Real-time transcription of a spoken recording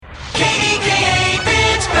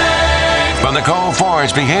the Cove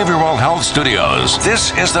Forge Behavioral Health Studios.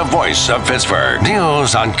 This is the voice of Pittsburgh.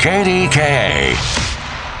 News on KDKA.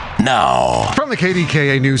 Now. From the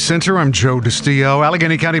KDKA News Center, I'm Joe DeStio.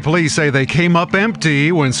 Allegheny County Police say they came up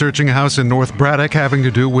empty when searching a house in North Braddock having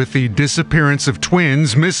to do with the disappearance of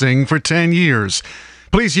twins missing for 10 years.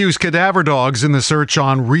 Police used cadaver dogs in the search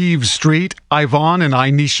on Reeves Street. Yvonne and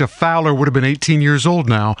Inesha Fowler would have been 18 years old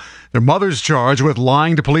now. Their mother's charged with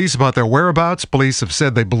lying to police about their whereabouts. Police have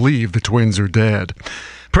said they believe the twins are dead.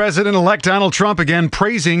 President-elect Donald Trump again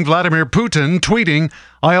praising Vladimir Putin, tweeting,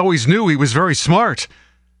 "I always knew he was very smart."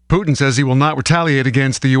 Putin says he will not retaliate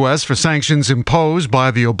against the U.S. for sanctions imposed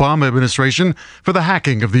by the Obama administration for the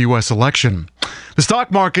hacking of the U.S. election. The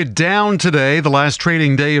stock market down today, the last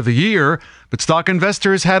trading day of the year, but stock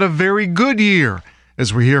investors had a very good year,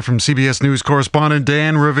 as we hear from CBS News correspondent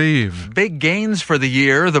Dan Raviv. Big gains for the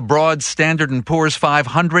year. The broad Standard & Poor's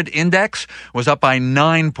 500 index was up by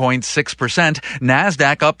 9.6%.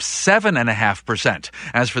 NASDAQ up 7.5%.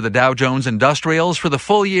 As for the Dow Jones Industrials, for the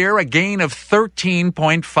full year, a gain of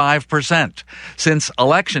 13.5%. Since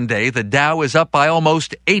Election Day, the Dow is up by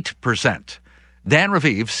almost 8%. Dan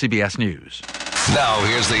Raviv, CBS News. Now,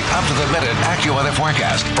 here's the up-to-the-minute AccuWeather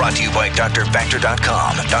forecast. Brought to you by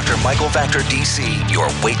DrVactor.com. Dr. Michael Vactor, D.C., your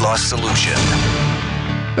weight loss solution.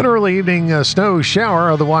 An early evening snow shower.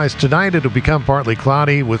 Otherwise, tonight it'll become partly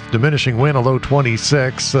cloudy with diminishing wind, a low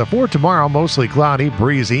 26. For tomorrow, mostly cloudy,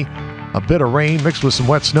 breezy. A bit of rain mixed with some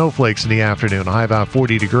wet snowflakes in the afternoon, a high about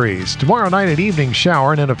 40 degrees. Tomorrow night, an evening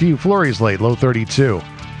shower and then a few flurries late, low 32.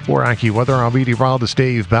 For AccuWeather, I'm meteorologist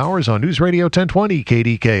Dave Bowers on News Radio 1020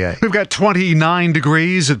 KDKA. We've got 29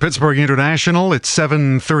 degrees at Pittsburgh International. It's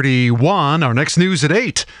 7:31. Our next news at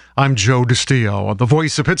 8. I'm Joe DeStio, the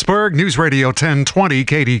voice of Pittsburgh, News Radio 1020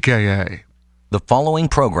 KDKA. The following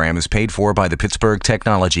program is paid for by the Pittsburgh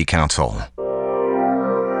Technology Council.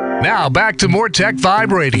 Now back to more Tech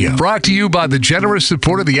Vibe Radio, brought to you by the generous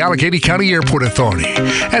support of the Allegheny County Airport Authority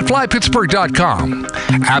at flypittsburgh.com,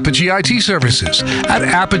 Apogee IT Services at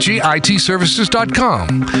apogeeitservices.com,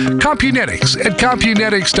 Compunetics at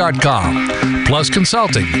compunetics.com, Plus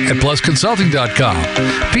Consulting at plusconsulting.com,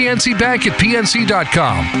 PNC Bank at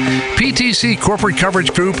pnc.com, PTC Corporate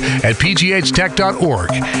Coverage Group at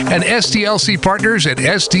pghtech.org, and SDLC Partners at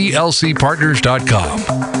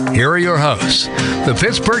sdlcpartners.com. Here are your hosts, the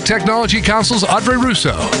Pittsburgh Technology Council's Audrey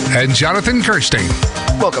Russo and Jonathan Kirstein.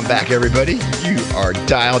 Welcome back, everybody. You are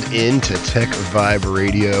dialed into Tech Vibe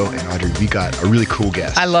Radio, and Audrey, we got a really cool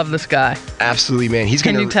guest. I love this guy. Absolutely, man.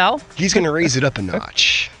 Can you tell? He's going to raise it up a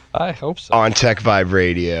notch. I hope so. On Tech Vibe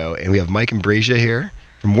Radio, and we have Mike and Brazia here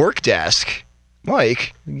from WorkDesq.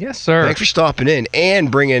 Mike. Yes, sir. Thanks for stopping in and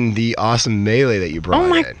bringing the awesome Melee that you brought in. Oh,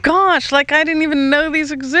 my gosh. Like, I didn't even know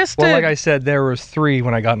these existed. Well, like I said, there was 3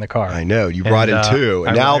 when I got in the car. I know. You brought in 2.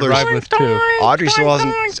 And now there's... with 2. Audrey still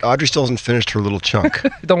hasn't finished her little chunk.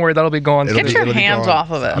 Don't worry, that'll be going soon. Get your hands off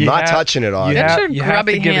of it. I'm not touching it, Audrey. You have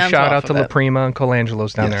to give a shout-out to La Prima and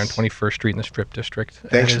Colangelo's down there on 21st Street in the Strip District.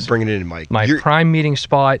 Thanks for bringing it in, Mike. My prime meeting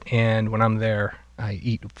spot, and when I'm there, I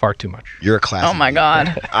eat far too much. You're a classic. Oh, my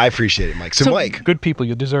God. I appreciate it, Mike. So, Mike. Good people.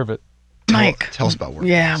 You deserve it. Mike. Tell us about WorkDesq.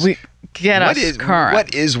 Yeah, get us current.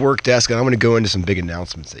 What is WorkDesq? And I'm going to go into some big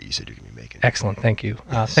announcements that you said you're going to be making. Excellent. Thank you.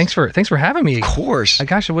 Thanks for having me. Of course.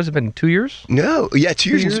 Gosh, it has been 2 years? No. Yeah,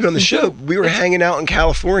 2 years since you've been on the show. We were hanging out in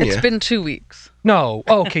California. It's been 2 weeks. No.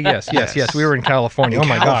 Oh, okay, yes. We were in California. Oh,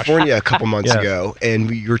 my gosh. California a couple months ago, and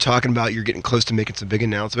you were talking about you're getting close to making some big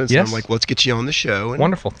announcements. Yes. And I'm like, let's get you on the show. And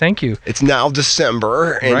wonderful. Thank you. It's now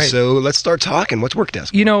December, and so let's start talking. What's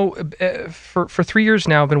WorkDesq? You know, for 3 years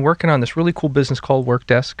now, I've been working on this really cool business called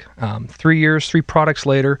WorkDesq. 3 years, 3 products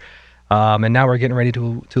later, and now we're getting ready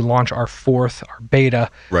to launch our 4th, our beta,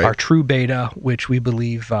 our true beta, which we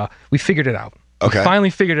believe we figured it out. Okay. We finally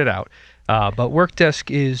figured it out. But WorkDesq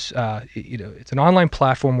is, it's an online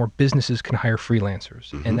platform where businesses can hire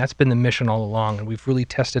freelancers, and that's been the mission all along. And we've really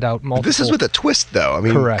tested out multiple. But this is with a twist, though. I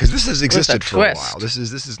mean, correct, because this has existed for a while. This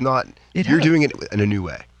is not. You're doing it in a new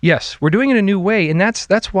way. Yes, we're doing it in a new way, and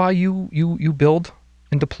that's why you build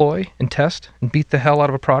and deploy and test and beat the hell out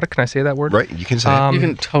of a product. Can I say that word? Right, you can say it. You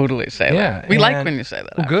can totally say that. We like when you say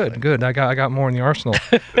that. Well, good. I got more in the arsenal.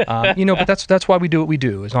 But that's why we do what we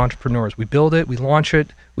do as entrepreneurs. We build it, we launch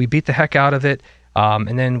it, we beat the heck out of it,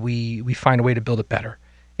 and then we find a way to build it better.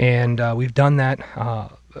 And we've done that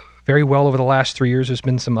very well over the last 3 years. There's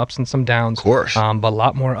been some ups and some downs. Of course. But a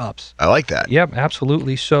lot more ups. I like that. Yep,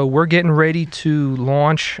 absolutely. So we're getting ready to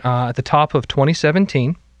launch at the top of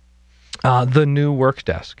 2017. The new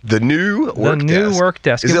WorkDesq. The new WorkDesq. The new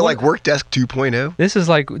WorkDesq. Is it like WorkDesq 2.0? This is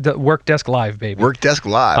like the WorkDesq Live, baby. WorkDesq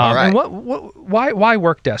Live. All right. And why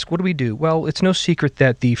WorkDesq? What do we do? Well, it's no secret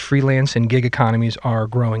that the freelance and gig economies are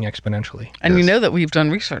growing exponentially. And you know that we've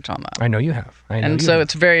done research on that. I know you have. And so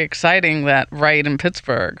it's very exciting that right in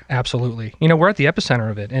Pittsburgh. Absolutely. We're at the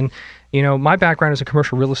epicenter of it. And, my background is in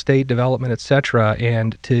commercial real estate development, et cetera.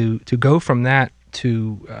 And to go from that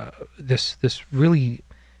to this really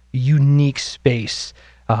unique space,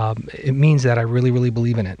 it means that I really, really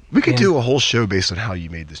believe in it. We could do a whole show based on how you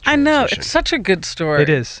made this transition. I know. It's such a good story. It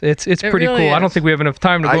is. It's pretty cool. Is. I don't think we have enough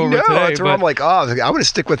time to go over it today. That's where I'm like, I want to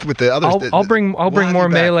stick with the others. I'll bring more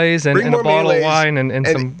melees and a bottle of wine and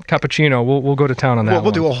some cappuccino. We'll go to town on that.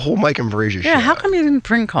 We'll do a whole Mike and Brazier show. Yeah, how come you didn't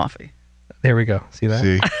bring coffee? There we go. See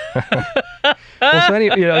that?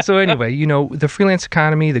 Well, so anyway, the freelance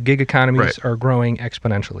economy, the gig economies are growing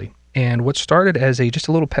exponentially. And what started as just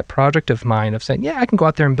a little pet project of mine of saying, I can go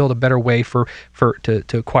out there and build a better way to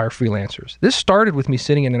acquire freelancers. This started with me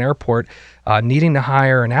sitting in an airport, needing to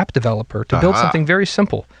hire an app developer to build something very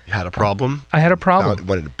simple. You had a problem? I had a problem.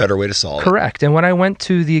 Wanted a better way to solve it. Correct. And when I went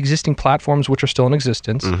to the existing platforms, which are still in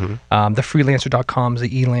existence, the freelancer.coms, the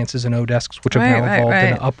Elances and Odesks, which have now evolved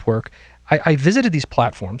into Upwork, I visited these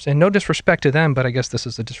platforms, and no disrespect to them, but I guess this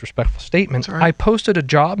is a disrespectful statement. Right. I posted a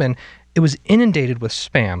job, and it was inundated with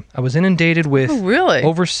spam. I was inundated with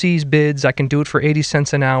overseas bids. I can do it for 80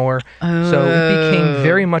 cents an hour. So it became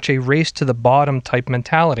very much a race to the bottom type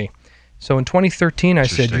mentality. So in 2013, I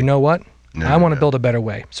said, you know what? I want to build a better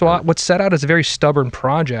way. So what set out as a very stubborn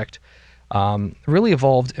project really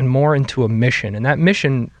evolved more into a mission. And that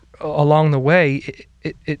mission, along the way,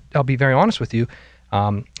 I'll be very honest with you,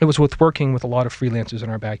 it was with working with a lot of freelancers in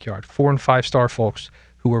our backyard, 4- and 5-star folks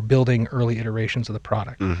who were building early iterations of the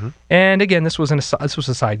product. And again, this was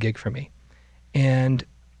a side gig for me. And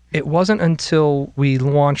it wasn't until we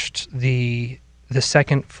launched the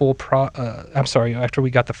second full after we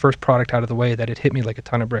got the first product out of the way that it hit me like a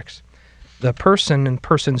ton of bricks. The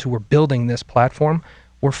persons who were building this platform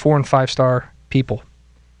were 4- and 5-star people,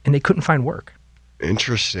 and they couldn't find work.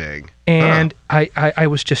 Interesting. And I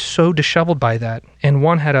was just so disheveled by that. And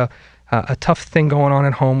one had a tough thing going on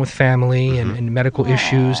at home with family and medical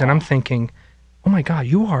issues. And I'm thinking, oh my God,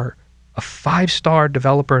 you are a 5-star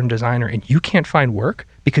developer and designer and you can't find work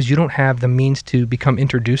because you don't have the means to become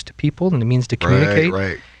introduced to people and the means to communicate.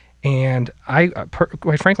 Right. And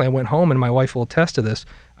quite frankly, I went home, and my wife will attest to this.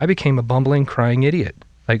 I became a bumbling, crying idiot.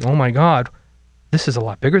 Like, oh my God, this is a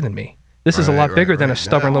lot bigger than me. This is a lot bigger than a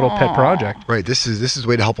stubborn little pet project. Right. This is a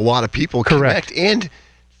way to help a lot of people connect and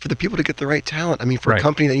for the people to get the right talent. I mean, for a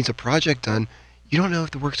company that needs a project done, you don't know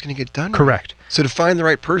if the work's going to get done. Correct. Right. So to find the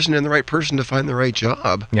right person and the right person to find the right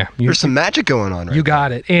job, there's some magic going on. You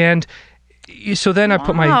got it. And so then I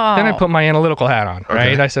put my analytical hat on.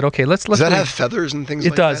 Right. I said, okay, let's. Does that have feathers and things?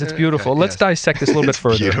 It does. It's beautiful. Let's dissect this a little bit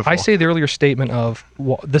further. Beautiful. I say the earlier statement of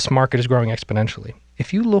this market is growing exponentially.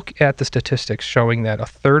 If you look at the statistics showing that a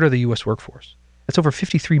third of the U.S. workforce, that's over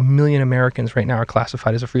 53 million Americans right now, are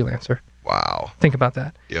classified as a freelancer. Wow. Think about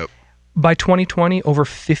that. Yep. By 2020, over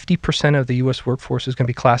 50% of the U.S. workforce is going to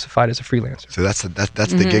be classified as a freelancer. So that's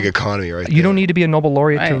the gig economy right there. You don't need to be a Nobel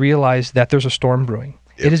laureate to realize that there's a storm brewing.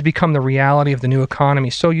 Yep. It has become the reality of the new economy.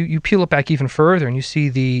 So you peel it back even further and you see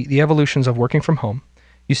the evolutions of working from home.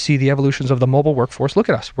 You see the evolutions of the mobile workforce. Look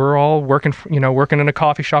at us. We're all working in a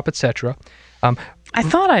coffee shop, etc. I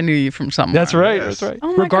thought I knew you from somewhere. That's right. Yes. That's right.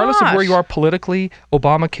 Oh my Regardless of where you are politically,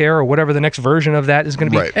 Obamacare or whatever the next version of that is going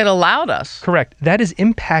to be. Right. It allowed us. Correct. That is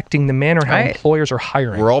impacting the manner how employers are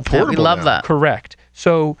hiring. We're all portable. We love now. that. Correct.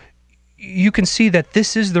 So you can see that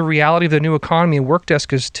this is the reality of the new economy, and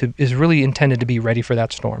WorkDesq is really intended to be ready for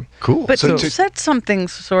that storm. Cool. But you said something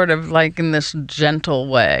sort of like in this gentle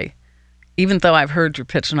way, even though I've heard your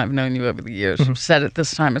pitch and I've known you over the years. You've said it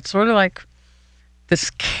this time. It's sort of like this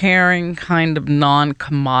caring kind of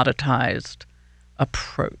non-commoditized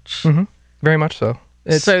approach. Very much so.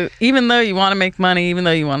 So even though you want to make money, even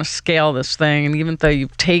though you want to scale this thing, and even though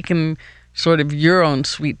you've taken sort of your own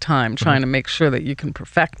sweet time trying to make sure that you can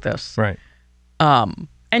perfect this. Right. And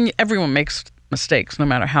everyone makes mistakes no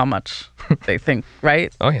matter how much they think,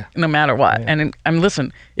 right? Oh, yeah. No matter what. Oh, yeah. And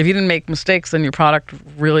listen, if you didn't make mistakes, then your product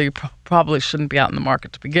really probably shouldn't be out in the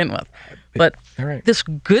market to begin with. But this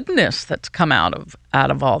goodness that's come out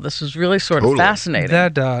of all this is really sort of fascinating.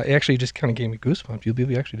 That actually just kind of gave me goosebumps. You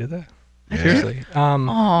believe you actually did that? Yeah. Seriously.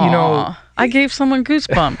 I gave someone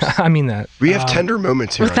goosebumps. I mean that. We have tender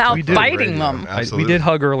moments here. Without biting them. We did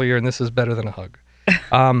hug earlier, and this is better than a hug.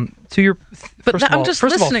 To your, I'm just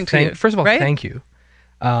listening to you. First of all, thank you.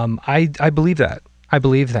 I believe that.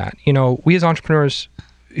 We as entrepreneurs,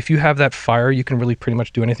 if you have that fire, you can really pretty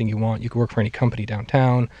much do anything you want. You can work for any company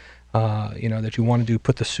downtown, that you want to do.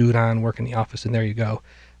 Put the suit on, work in the office, and there you go.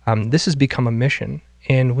 This has become a mission.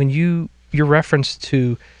 And when your reference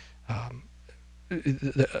to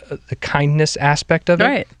the kindness aspect of it,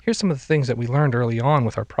 right. Here's some of the things that we learned early on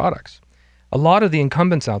with our products. A lot of the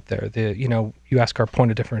incumbents out there, you ask our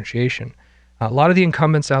point of differentiation. A lot of the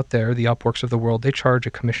incumbents out there, the Upworks of the world, they charge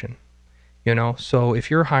a commission. So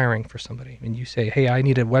if you're hiring for somebody and you say, hey, I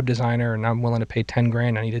need a web designer and I'm willing to pay 10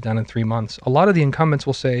 grand, I need it done in 3 months. A lot of the incumbents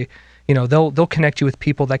will say, they'll connect you with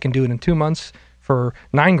people that can do it in 2 months for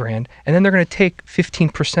 9 grand, and then they're going to take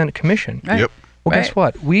 15% commission. Right. Yep. Well, guess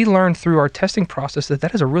what? We learned through our testing process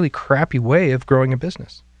that is a really crappy way of growing a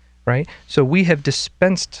business, right? So we have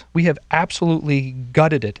absolutely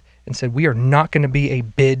gutted it and said we are not going to be a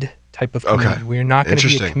bid type of community. Okay. We are not going to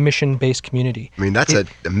be a commission-based community. I mean, that's a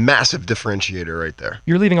massive differentiator right there.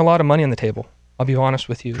 You're leaving a lot of money on the table. I'll be honest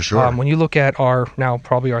with you. For sure. When you look at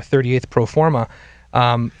probably our 38th pro forma,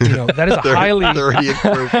 that is a highly 30th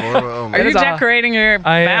pro forma. Oh, Are you decorating your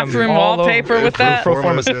bathroom wallpaper with that? Pro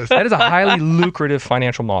formas. That is a highly lucrative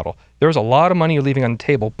financial model. There's a lot of money you're leaving on the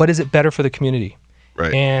table, but is it better for the community?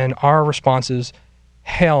 Right. And our response is,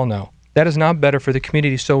 hell no. That is not better for the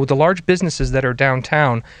community. So with the large businesses that are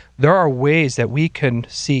downtown, there are ways that we can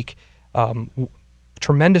seek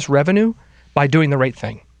tremendous revenue by doing the right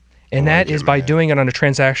thing. And that is by doing it on a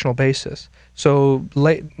transactional basis. So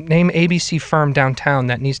name ABC firm downtown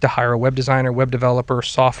that needs to hire a web designer, web developer,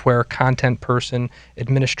 software, content person,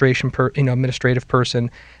 administrative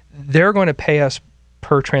person. They're going to pay us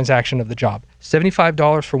per transaction of the job.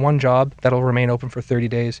 $75 for one job that'll remain open for 30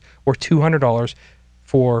 days, or $200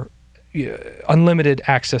 for unlimited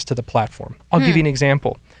access to the platform. I'll give you an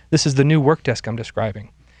example. This is the new WorkDesq I'm describing.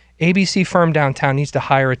 ABC firm downtown needs to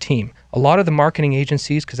hire a team. A lot of the marketing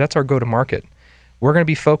agencies, because that's our go-to-market, we're going to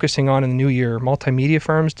be focusing on in the new year multimedia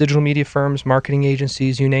firms, digital media firms, marketing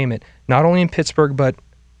agencies, you name it, not only in Pittsburgh, but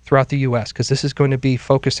throughout the U.S., because this is going to be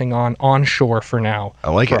focusing on onshore for now.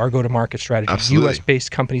 I like for it. Our go-to-market strategy. Absolutely.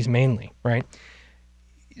 U.S.-based companies mainly, right?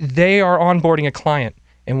 They are onboarding a client,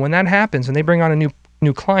 and when that happens, and they bring on a new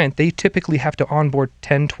client, they typically have to onboard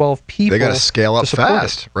 10, 12 people. They got to scale up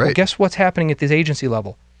fast, right? Well, guess what's happening at this agency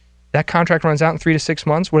level? That contract runs out in 3 to 6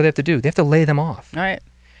 months. What do they have to do? They have to lay them off. Right.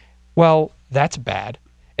 Well, that's bad.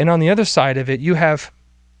 And on the other side of it, you have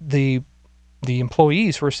the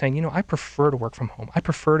employees who are saying, I prefer to work from home. I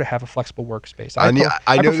prefer to have a flexible workspace. I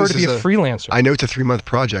prefer to be a freelancer. I know it's a 3-month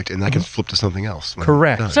project, and that can flip to something else.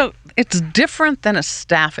 Correct. So it's different than a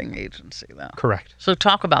staffing agency, though. Correct. So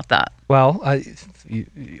talk about that. Well,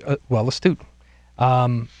 astute.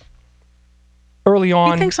 Early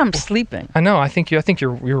on, He thinks I'm sleeping. I know. I think you're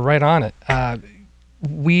right on it.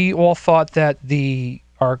 We all thought that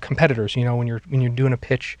our competitors, when you're doing a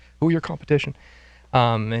pitch, who are your competition?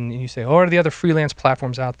 And you say, what are the other freelance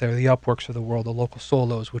platforms out there? The Upworks of the world, the local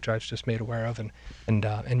solos, which I was just made aware of, and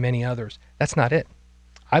many others. That's not it.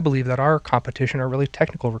 I believe that our competition are really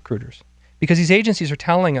technical recruiters, because these agencies are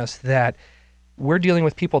telling us that we're dealing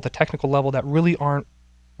with people at the technical level that really aren't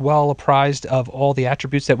well apprised of all the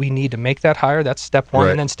attributes that we need to make that hire. That's step one.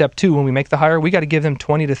 Right. And then step two, when we make the hire, we got to give them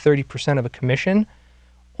 20 to 30% of a commission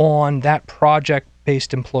on that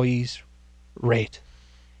project-based employee's rate.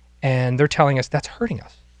 And they're telling us that's hurting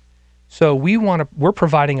us. So we're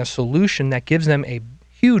providing a solution that gives them a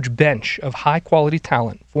huge bench of high-quality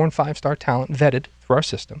talent, 4- and 5-star talent vetted through our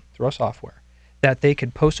system, through our software, that they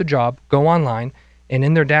could post a job, go online, and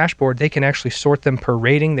in their dashboard, they can actually sort them per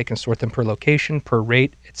rating, they can sort them per location, per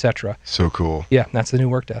rate, etc. So cool. Yeah, that's the new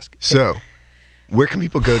WorkDesq. So, where can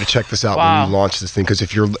people go to check this out when you launch this thing? Because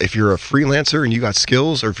if you're a freelancer and you got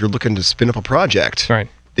skills, or if you're looking to spin up a project, right,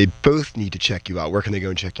 they both need to check you out. Where can they go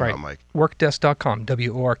and check you out, Mike? WorkDesq.com,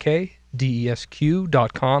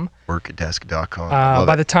 WorkDesq.com. WorkDesq.com.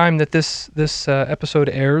 By the time that this episode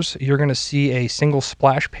airs, you're going to see a single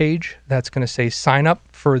splash page that's going to say sign up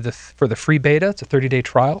for the free beta. It's a 30-day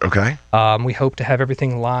trial. Okay. We hope to have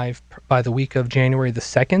everything live by the week of January the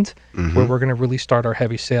 2nd, where we're going to really start our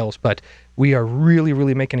heavy sales. But we are really,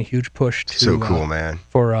 really making a huge push to so cool, man.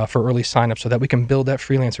 for early sign up, so that we can build that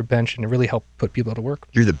freelancer bench and really help put people to work.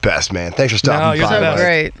 You're the best, man. Thanks for stopping by. You're the best.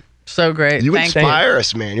 Great. So great. You inspire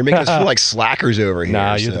us, man. You're making us feel like slackers over here.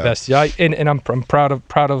 Nah, you're the best. Yeah, and I'm proud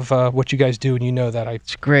of what you guys do, and you know that.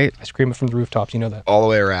 It's great. I scream it from the rooftops. You know that. All the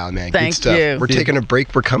way around, man. Thank Good stuff. you. We're taking a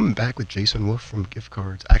break. We're coming back with Jason Wolf from Gift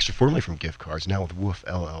Cards. Actually, formerly from Gift Cards, now with Wolf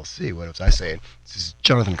LLC. What was I saying? This is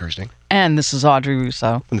Jonathan Kirsting. And this is Audrey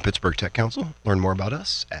Russo From the Pittsburgh Tech Council. Learn more about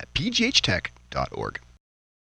us at pghtech.org.